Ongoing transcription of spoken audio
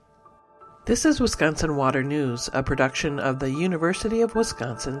This is Wisconsin Water News, a production of the University of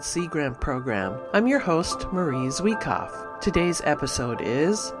Wisconsin Sea Grant Program. I'm your host, Marie Zwiekoff. Today's episode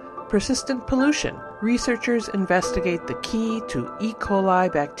is Persistent Pollution. Researchers investigate the key to E.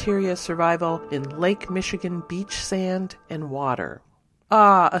 coli bacteria survival in Lake Michigan beach sand and water.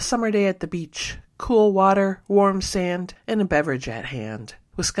 A summer day at the beach. Cool water, warm sand, and a beverage at hand.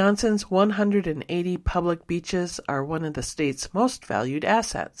 Wisconsin's 180 public beaches are one of the state's most valued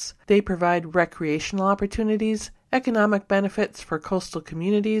assets. They provide recreational opportunities, economic benefits for coastal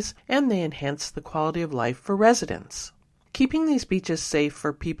communities, and they enhance the quality of life for residents. Keeping these beaches safe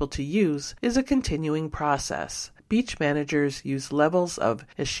for people to use is a continuing process. Beach managers use levels of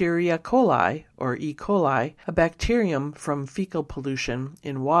Escherichia coli, or E. coli, a bacterium from fecal pollution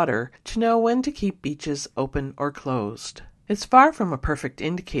in water, to know when to keep beaches open or closed. It's far from a perfect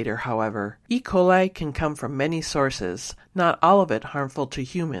indicator, however. E. coli can come from many sources, not all of it harmful to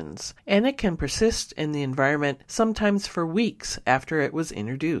humans, and it can persist in the environment sometimes for weeks after it was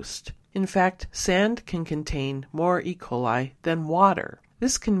introduced. In fact, sand can contain more E. coli than water.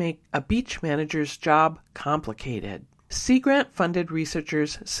 This can make a beach manager's job complicated. Sea Grant-funded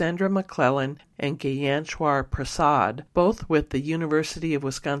researchers Sandra McLellan and Gyaneshwar Prasad, both with the University of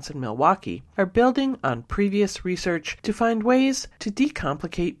Wisconsin-Milwaukee, are building on previous research to find ways to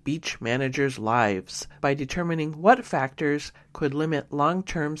decomplicate beach managers' lives by determining what factors could limit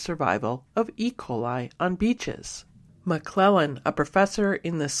long-term survival of E. coli on beaches. McLellan, a professor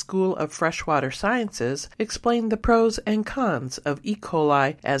in the School of Freshwater Sciences, explained the pros and cons of E.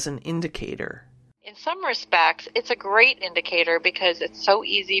 coli as an indicator. In some respects, it's a great indicator because it's so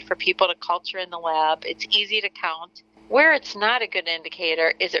easy for people to culture in the lab. It's easy to count. Where it's not a good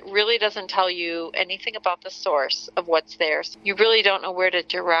indicator is it really doesn't tell you anything about the source of what's there. You really don't know where to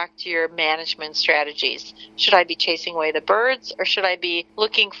direct your management strategies. Should I be chasing away the birds, or should I be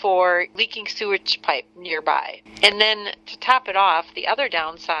looking for leaking sewage pipe nearby? And then to top it off, the other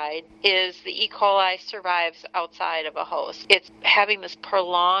downside is the E. coli survives outside of a host. It's having this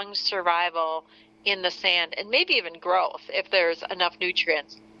prolonged survival in the sand, and maybe even growth if there's enough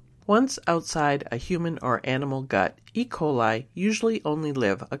nutrients. Once outside a human or animal gut, E. coli usually only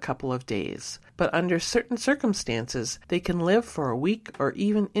live a couple of days, but under certain circumstances, they can live for a week or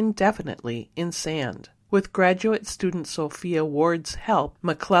even indefinitely in sand. With graduate student Sophia Ward's help,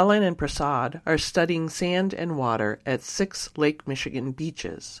 McLellan and Prasad are studying sand and water at 6 Lake Michigan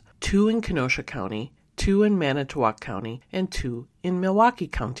beaches, 2 in Kenosha County, 2 in Manitowoc County, and 2 in Milwaukee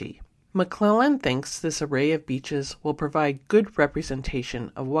County. McLellan thinks this array of beaches will provide good representation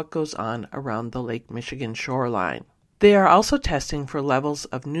of what goes on around the Lake Michigan shoreline. They are also testing for levels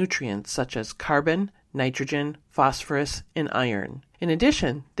of nutrients such as carbon, nitrogen, phosphorus, and iron. In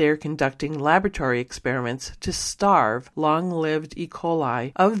addition, they are conducting laboratory experiments to starve long-lived E.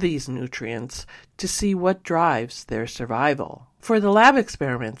 coli of these nutrients to see what drives their survival. For the lab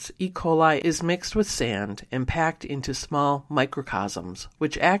experiments, E. coli is mixed with sand and packed into small microcosms,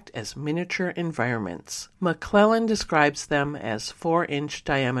 which act as miniature environments. McLellan describes them as 4-inch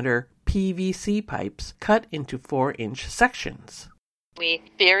diameter PVC pipes cut into 4-inch sections. We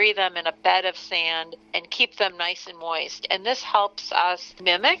bury them in a bed of sand and keep them nice and moist. And this helps us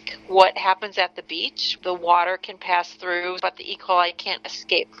mimic what happens at the beach. The water can pass through, but the E. coli can't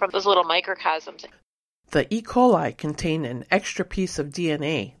escape from those little microcosms. The E. coli contain an extra piece of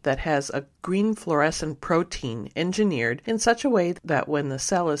DNA that has a green fluorescent protein engineered in such a way that when the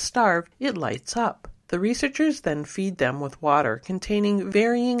cell is starved, it lights up. The researchers then feed them with water containing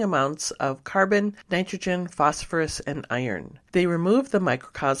varying amounts of carbon, nitrogen, phosphorus, and iron. They remove the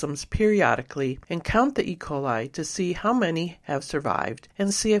microcosms periodically and count the E. coli to see how many have survived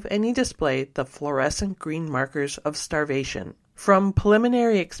and see if any display the fluorescent green markers of starvation. From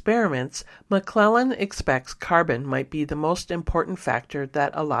preliminary experiments, McLellan expects carbon might be the most important factor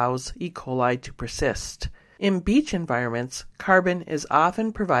that allows E. coli to persist. In beach environments, carbon is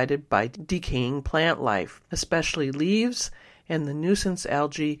often provided by decaying plant life, especially leaves and the nuisance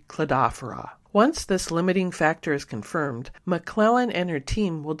algae Cladophora. Once this limiting factor is confirmed, McLellan and her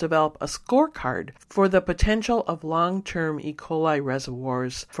team will develop a scorecard for the potential of long-term E. coli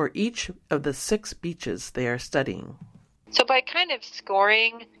reservoirs for each of the 6 beaches they are studying. So by kind of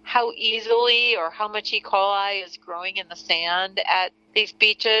scoring how easily or how much E. coli is growing in the sand at these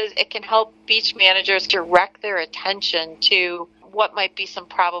beaches, it can help beach managers direct their attention to what might be some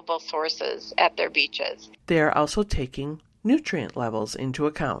probable sources at their beaches. They are also taking nutrient levels into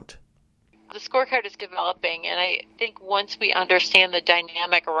account. The scorecard is developing, and I think once we understand the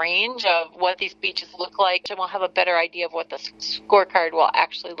dynamic range of what these beaches look like, then we'll have a better idea of what the scorecard will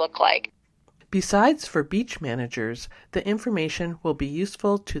actually look like. Besides for beach managers, the information will be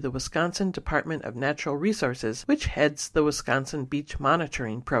useful to the Wisconsin Department of Natural Resources, which heads the Wisconsin Beach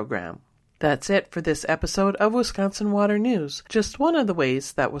Monitoring Program. That's it for this episode of Wisconsin Water News, just one of the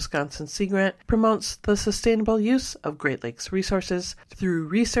ways that Wisconsin Sea Grant promotes the sustainable use of Great Lakes resources through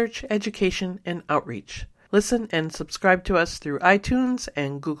research, education, and outreach. Listen and subscribe to us through iTunes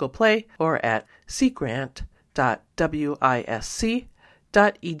and Google Play or at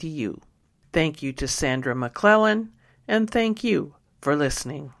seagrant.wisc.edu. Thank you to Sandra McLellan, and thank you for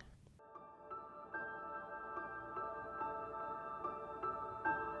listening.